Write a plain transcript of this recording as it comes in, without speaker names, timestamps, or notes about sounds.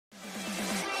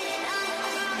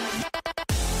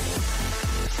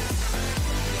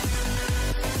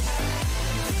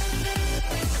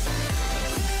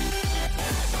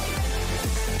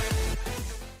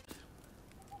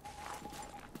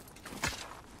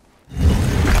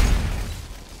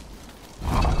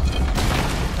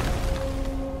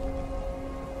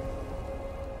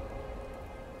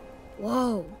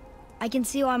I can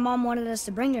see why Mom wanted us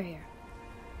to bring her here.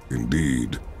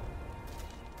 Indeed.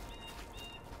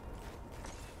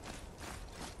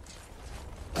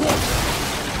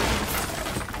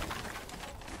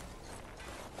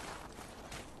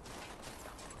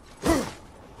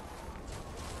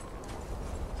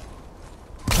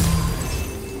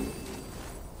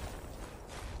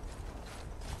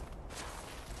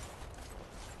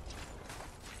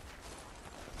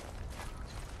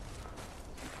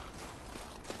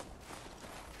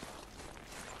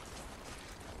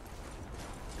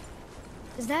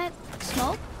 Is that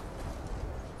smoke?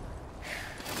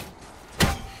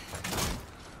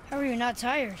 How are you not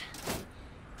tired?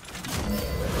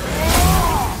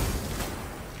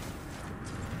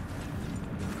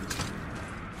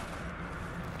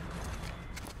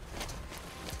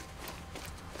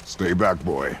 Stay back,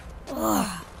 boy.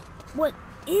 Ugh. What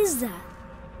is that?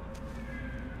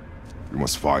 We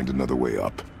must find another way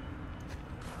up.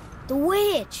 The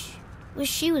witch! Wish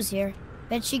she was here.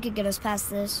 Bet she could get us past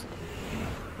this.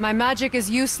 My magic is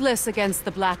useless against the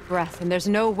Black Breath, and there's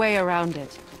no way around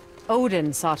it.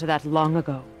 Odin saw to that long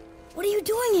ago. What are you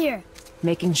doing here?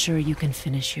 Making sure you can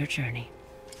finish your journey.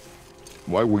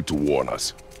 Why wait to warn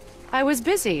us? I was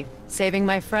busy, saving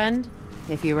my friend,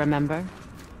 if you remember.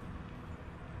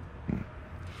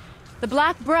 The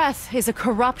Black Breath is a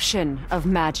corruption of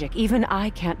magic even I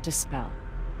can't dispel.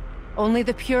 Only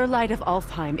the pure light of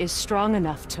Alfheim is strong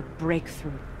enough to break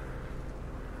through.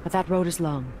 But that road is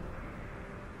long.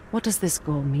 What does this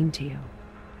goal mean to you?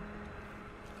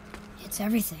 It's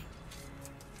everything.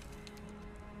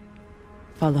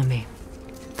 Follow me.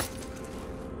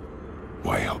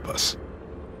 Why help us?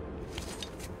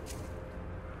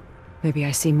 Maybe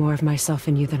I see more of myself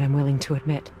in you than I'm willing to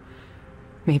admit.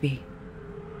 Maybe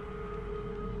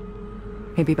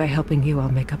by helping you, I'll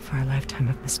make up for a lifetime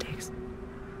of mistakes.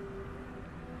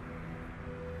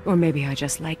 Or maybe I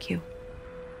just like you.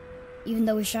 Even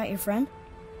though we shot your friend?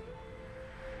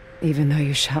 Even though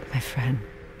you shot my friend,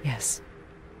 yes.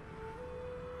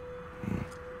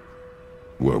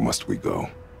 Where must we go?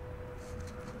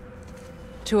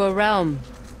 To a realm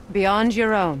beyond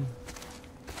your own.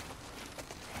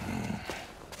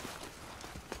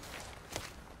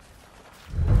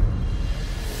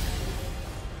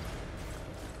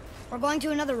 We're going to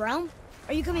another realm?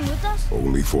 Are you coming with us?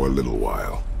 Only for a little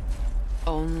while.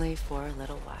 Only for a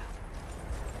little while.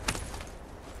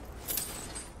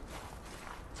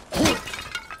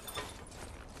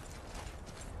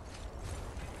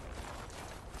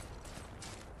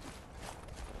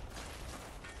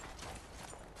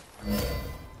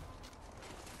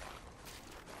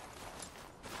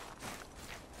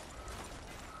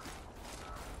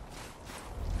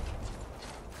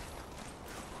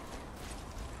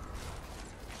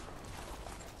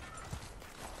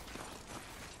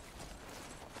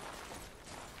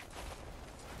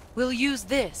 We'll use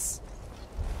this.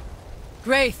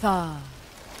 Greythaw.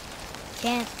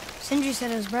 Can't. Sindri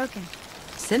said it was broken.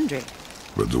 Sindri?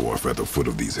 The dwarf at the foot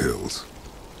of these hills.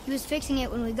 He was fixing it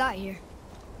when we got here.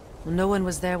 Well, no one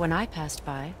was there when I passed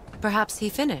by. Perhaps he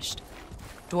finished.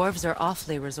 Dwarves are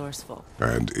awfully resourceful.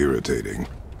 And irritating,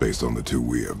 based on the two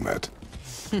we have met.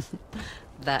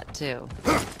 That too.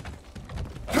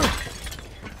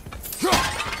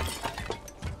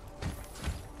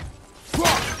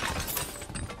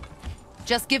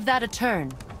 Just give that a turn.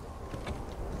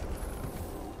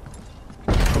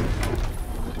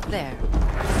 There.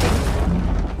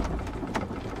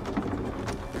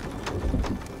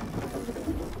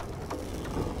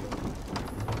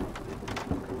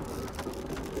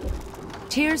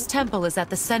 Tyr's temple is at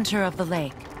the center of the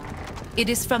lake. It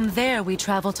is from there we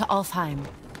travel to Alfheim.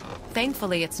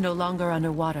 Thankfully, it's no longer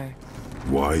underwater.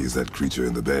 Why is that creature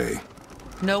in the bay?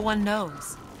 No one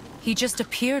knows. He just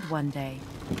appeared one day.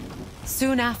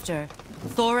 Soon after,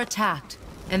 Thor attacked,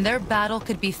 and their battle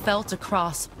could be felt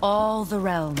across all the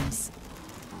realms.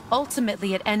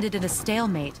 Ultimately, it ended in a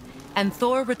stalemate, and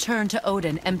Thor returned to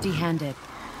Odin empty-handed.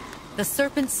 The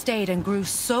serpent stayed and grew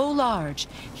so large,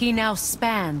 he now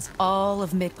spans all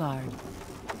of Midgard.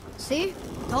 See?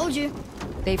 Told you.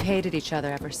 They've hated each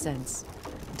other ever since.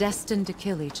 Destined to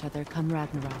kill each other come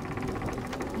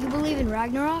Ragnarok. You believe in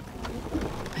Ragnarok?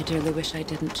 I dearly wish I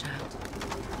didn't, child.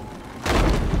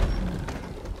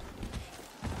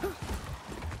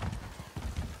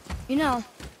 You know,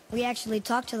 we actually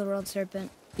talked to the World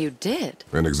Serpent. You did?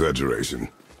 An exaggeration.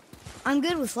 I'm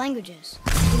good with languages,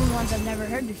 even ones I've never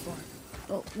heard before.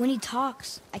 But when he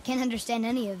talks, I can't understand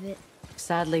any of it.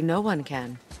 Sadly, no one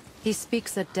can. He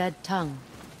speaks a dead tongue.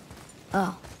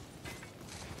 Oh.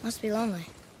 Must be lonely.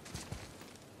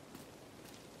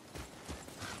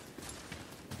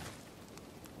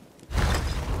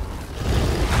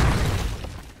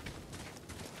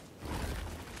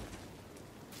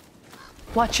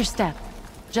 Watch your step.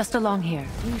 Just along here.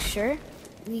 You sure?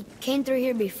 We came through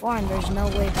here before and there's no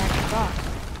way back across.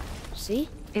 See?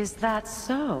 Is that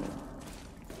so?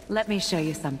 Let me show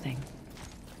you something.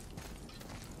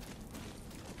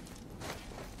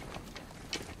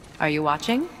 Are you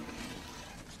watching?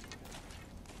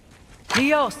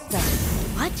 Diosta!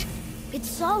 What? It's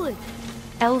solid.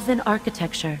 Elven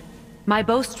architecture. My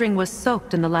bowstring was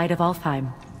soaked in the light of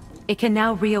Alfheim. It can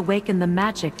now reawaken the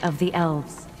magic of the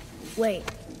elves. Wait,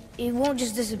 it won't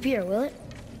just disappear, will it?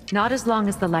 Not as long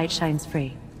as the light shines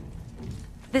free.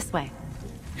 This way.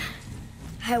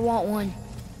 I want one.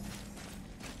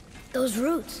 Those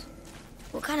roots.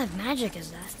 What kind of magic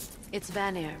is that? It's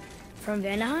Vanir. From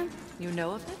Vanaheim? You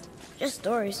know of it? Just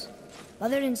stories.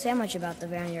 Mother didn't say much about the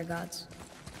Vanir gods.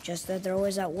 Just that they're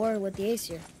always at war with the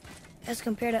Aesir. As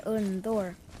compared to Odin and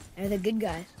Thor, they're the good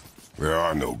guys. There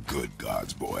are no good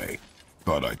gods, boy.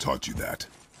 Thought I taught you that.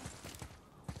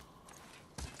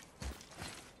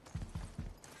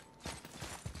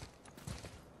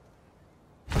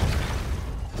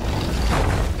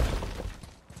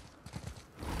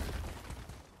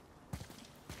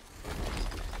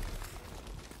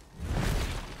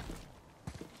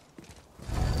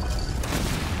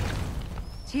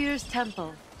 Tyr's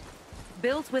temple.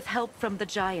 Built with help from the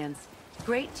giants,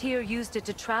 Great Tyr used it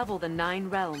to travel the 9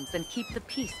 realms and keep the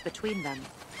peace between them.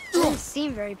 It doesn't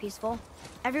seem very peaceful.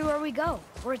 Everywhere we go,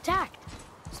 we're attacked.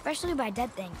 Especially by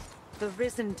dead things. The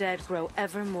risen dead grow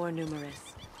ever more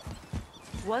numerous.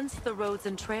 Once the roads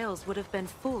and trails would have been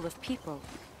full of people.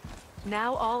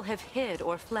 Now all have hid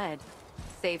or fled,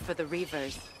 save for the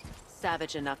Reavers,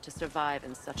 savage enough to survive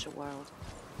in such a world.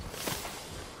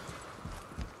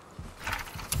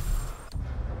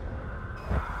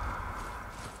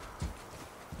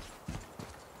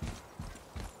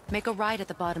 Make a right at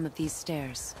the bottom of these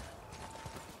stairs.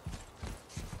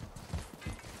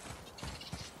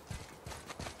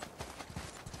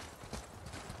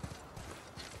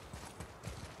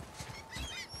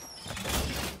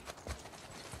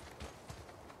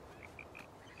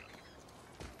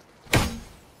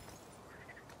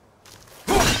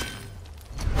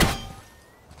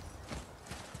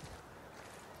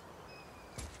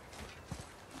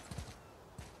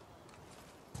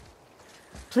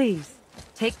 Please.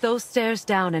 Take those stairs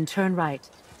down and turn right.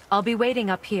 I'll be waiting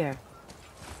up here.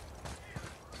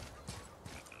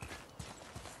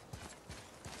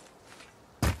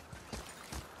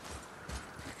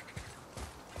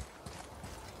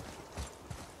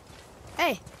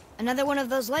 Hey, another one of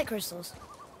those light crystals.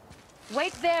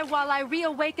 Wait there while I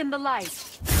reawaken the light.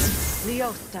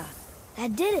 Leosta.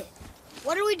 That did it.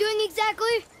 What are we doing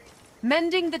exactly?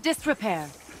 Mending the disrepair.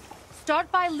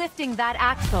 Start by lifting that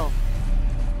axle.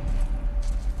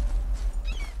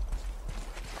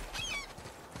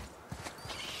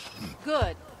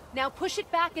 Good. Now push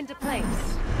it back into place.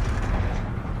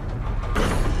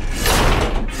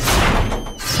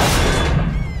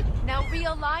 Now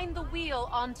realign the wheel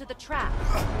onto the track.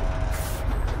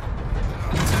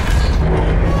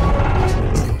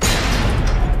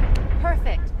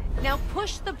 Perfect. Now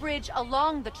push the bridge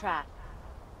along the track.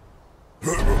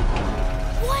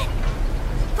 What?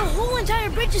 The whole entire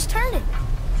bridge is turning.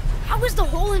 How is the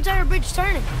whole entire bridge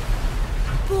turning?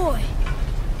 Boy,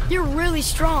 you're really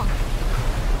strong.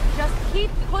 Just keep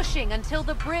pushing until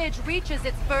the bridge reaches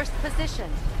its first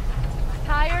position.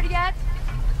 Tired yet?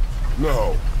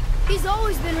 No. He's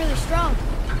always been really strong.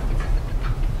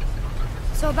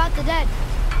 So about the dead.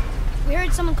 We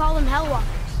heard someone call them Hellwalkers.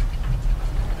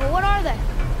 But what are they?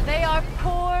 They are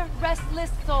poor,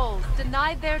 restless souls,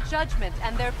 denied their judgment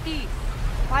and their peace.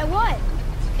 Why what?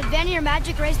 Could Vanir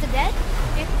magic raise the dead?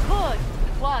 It could,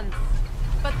 once.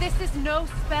 But this is no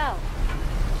spell.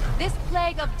 This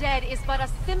plague of dead is but a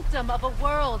symptom of a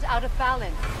world out of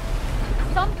balance.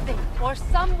 Something or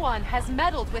someone has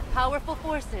meddled with powerful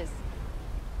forces.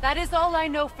 That is all I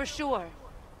know for sure.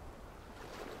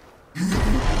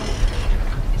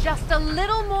 Just a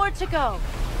little more to go.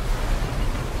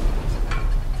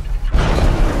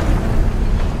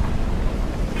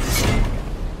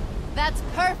 That's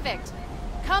perfect.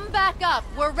 Come back up.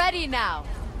 We're ready now.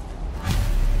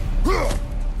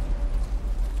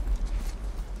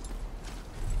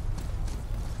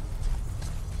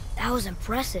 That was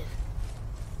impressive.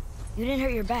 You didn't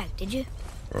hurt your back, did you?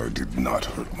 I did not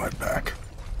hurt my back.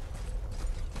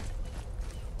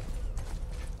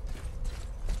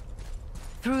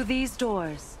 Through these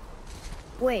doors.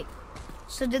 Wait,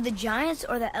 so did the Giants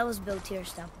or the Elves build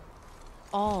Tyr's temple?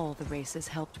 All the races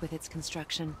helped with its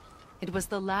construction. It was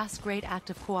the last great act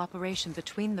of cooperation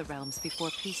between the realms before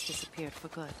peace disappeared for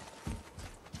good.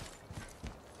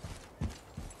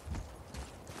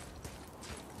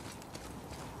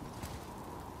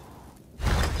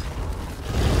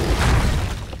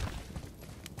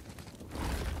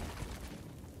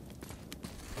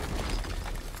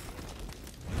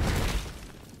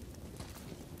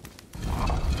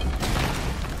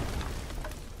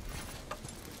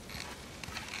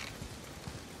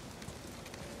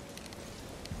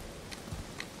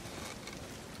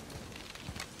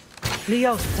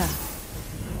 Liosta.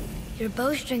 Your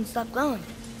bowstring stopped glowing.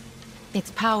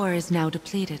 Its power is now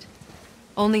depleted.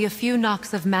 Only a few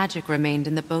knocks of magic remained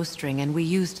in the bowstring, and we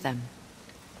used them.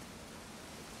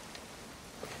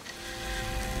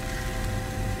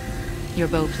 Your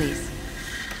bow, please.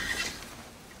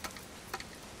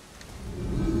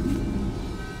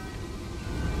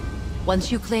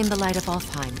 Once you claim the light of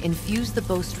Alfheim, infuse the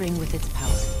bowstring with its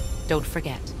power. Don't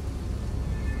forget.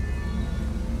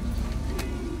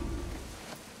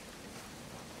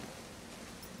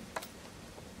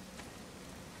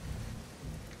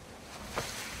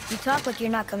 You talk like you're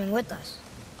not coming with us.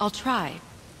 I'll try,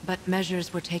 but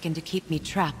measures were taken to keep me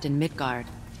trapped in Midgard.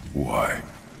 Why?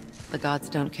 The gods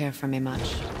don't care for me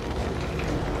much.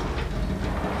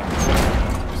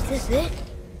 Is this it?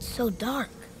 It's so dark.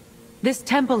 This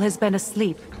temple has been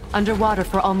asleep, underwater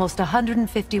for almost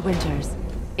 150 winters.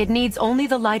 It needs only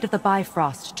the light of the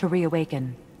Bifrost to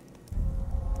reawaken.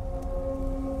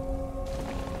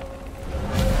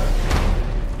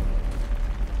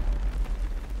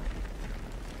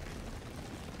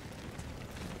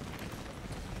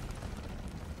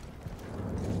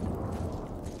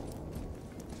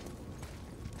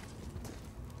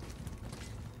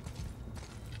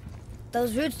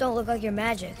 Those roots don't look like your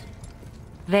magic.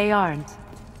 They aren't.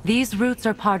 These roots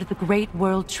are part of the Great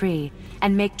World Tree,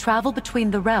 and make travel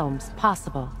between the realms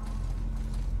possible.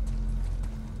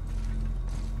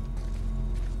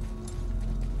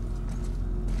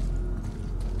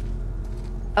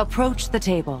 Approach the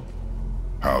table.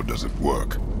 How does it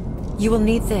work? You will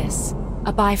need this,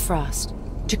 a Bifrost,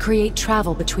 to create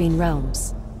travel between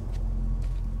realms.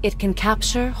 It can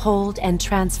capture, hold, and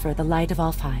transfer the light of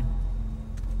Alfheim.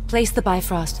 Place the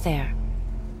Bifrost there.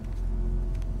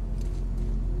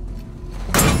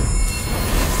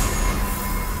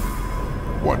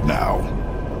 What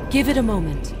now? Give it a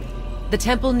moment. The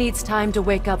temple needs time to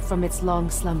wake up from its long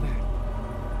slumber.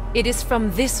 It is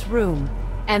from this room,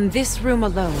 and this room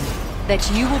alone,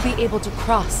 that you will be able to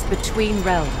cross between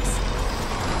realms.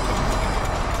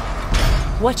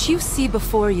 What you see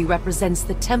before you represents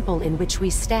the temple in which we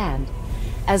stand,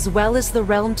 as well as the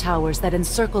realm towers that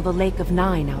encircle the Lake of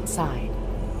Nine outside.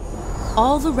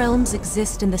 All the realms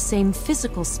exist in the same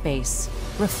physical space,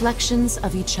 reflections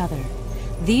of each other.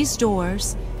 These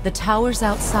doors, the towers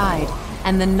outside,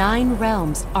 and the 9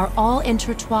 realms are all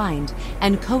intertwined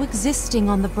and coexisting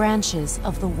on the branches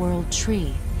of the World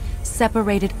Tree,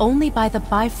 separated only by the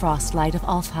Bifrost light of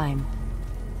Alfheim.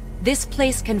 This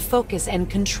place can focus and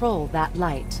control that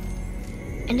light.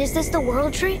 And is this the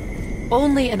World Tree?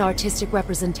 Only an artistic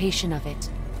representation of it.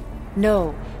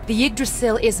 No, the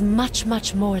Yggdrasil is much,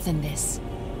 much more than this.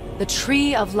 The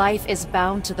Tree of Life is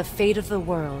bound to the fate of the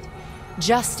world,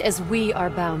 just as we are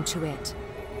bound to it.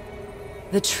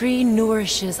 The tree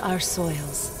nourishes our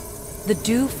soils. The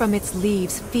dew from its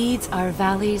leaves feeds our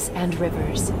valleys and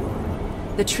rivers.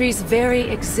 The tree's very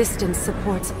existence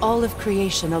supports all of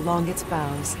creation along its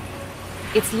boughs.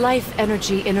 Its life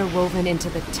energy interwoven into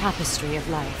the tapestry of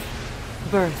life.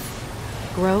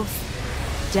 Birth,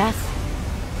 growth, death,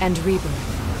 and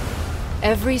rebirth.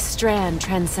 Every strand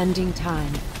transcending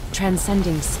time,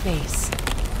 transcending space.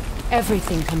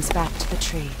 Everything comes back to the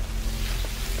tree.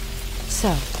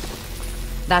 So,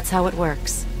 that's how it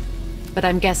works. But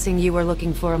I'm guessing you were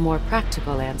looking for a more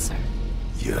practical answer.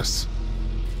 Yes.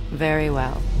 Very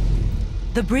well.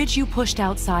 The bridge you pushed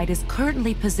outside is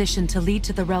currently positioned to lead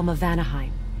to the realm of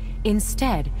Vanaheim.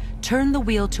 Instead, turn the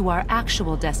wheel to our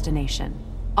actual destination,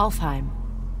 Alfheim.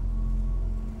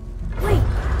 Wait,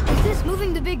 is this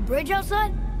moving the big bridge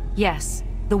outside? Yes,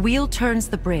 the wheel turns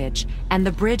the bridge, and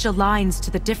the bridge aligns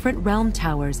to the different realm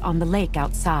towers on the lake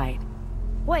outside.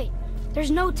 Wait,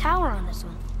 there's no tower on this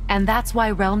one. And that's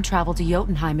why realm travel to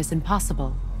Jotunheim is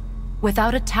impossible.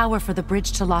 Without a tower for the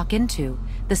bridge to lock into,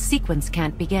 the sequence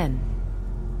can't begin.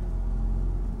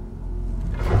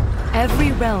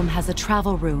 Every realm has a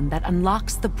travel rune that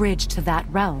unlocks the bridge to that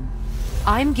realm.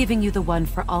 I'm giving you the one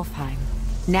for Alfheim.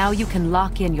 Now you can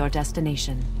lock in your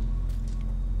destination.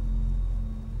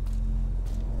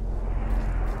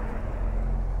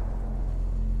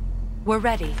 We're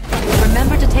ready.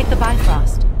 Remember to take the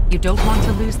Bifrost. You don't want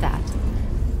to lose that.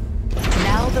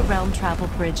 Now the realm travel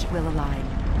bridge will align,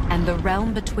 and the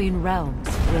realm between realms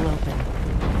will open.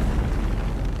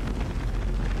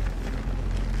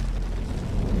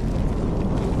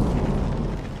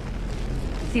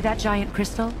 See that giant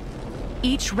crystal?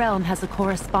 Each realm has a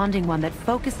corresponding one that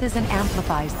focuses and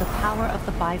amplifies the power of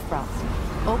the Bifrost,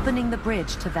 opening the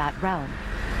bridge to that realm.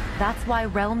 That's why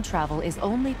realm travel is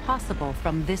only possible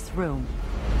from this room.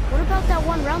 What about that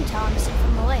one realm tower missing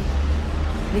from the lake?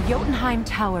 The Jotunheim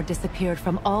Tower disappeared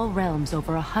from all realms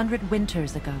over 100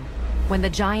 winters ago. when the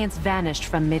giants vanished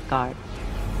from Midgard.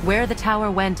 Where the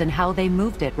tower went and how they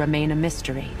moved it remain a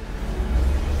mystery.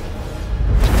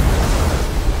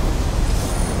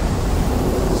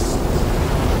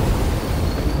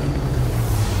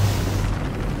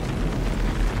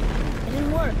 It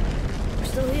didn't work. We're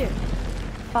still here.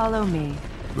 Follow me.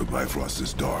 The Bifrost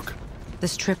is dark.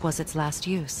 This trip was its last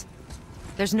use.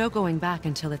 There's no going back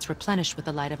until it's replenished with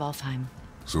the light of Alfheim.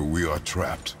 So we are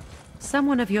trapped.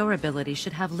 Someone of your ability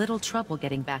should have little trouble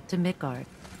getting back to Midgard.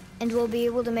 And we'll be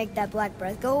able to make that black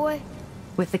breath go away?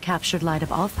 With the captured light of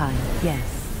Alfheim,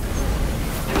 yes.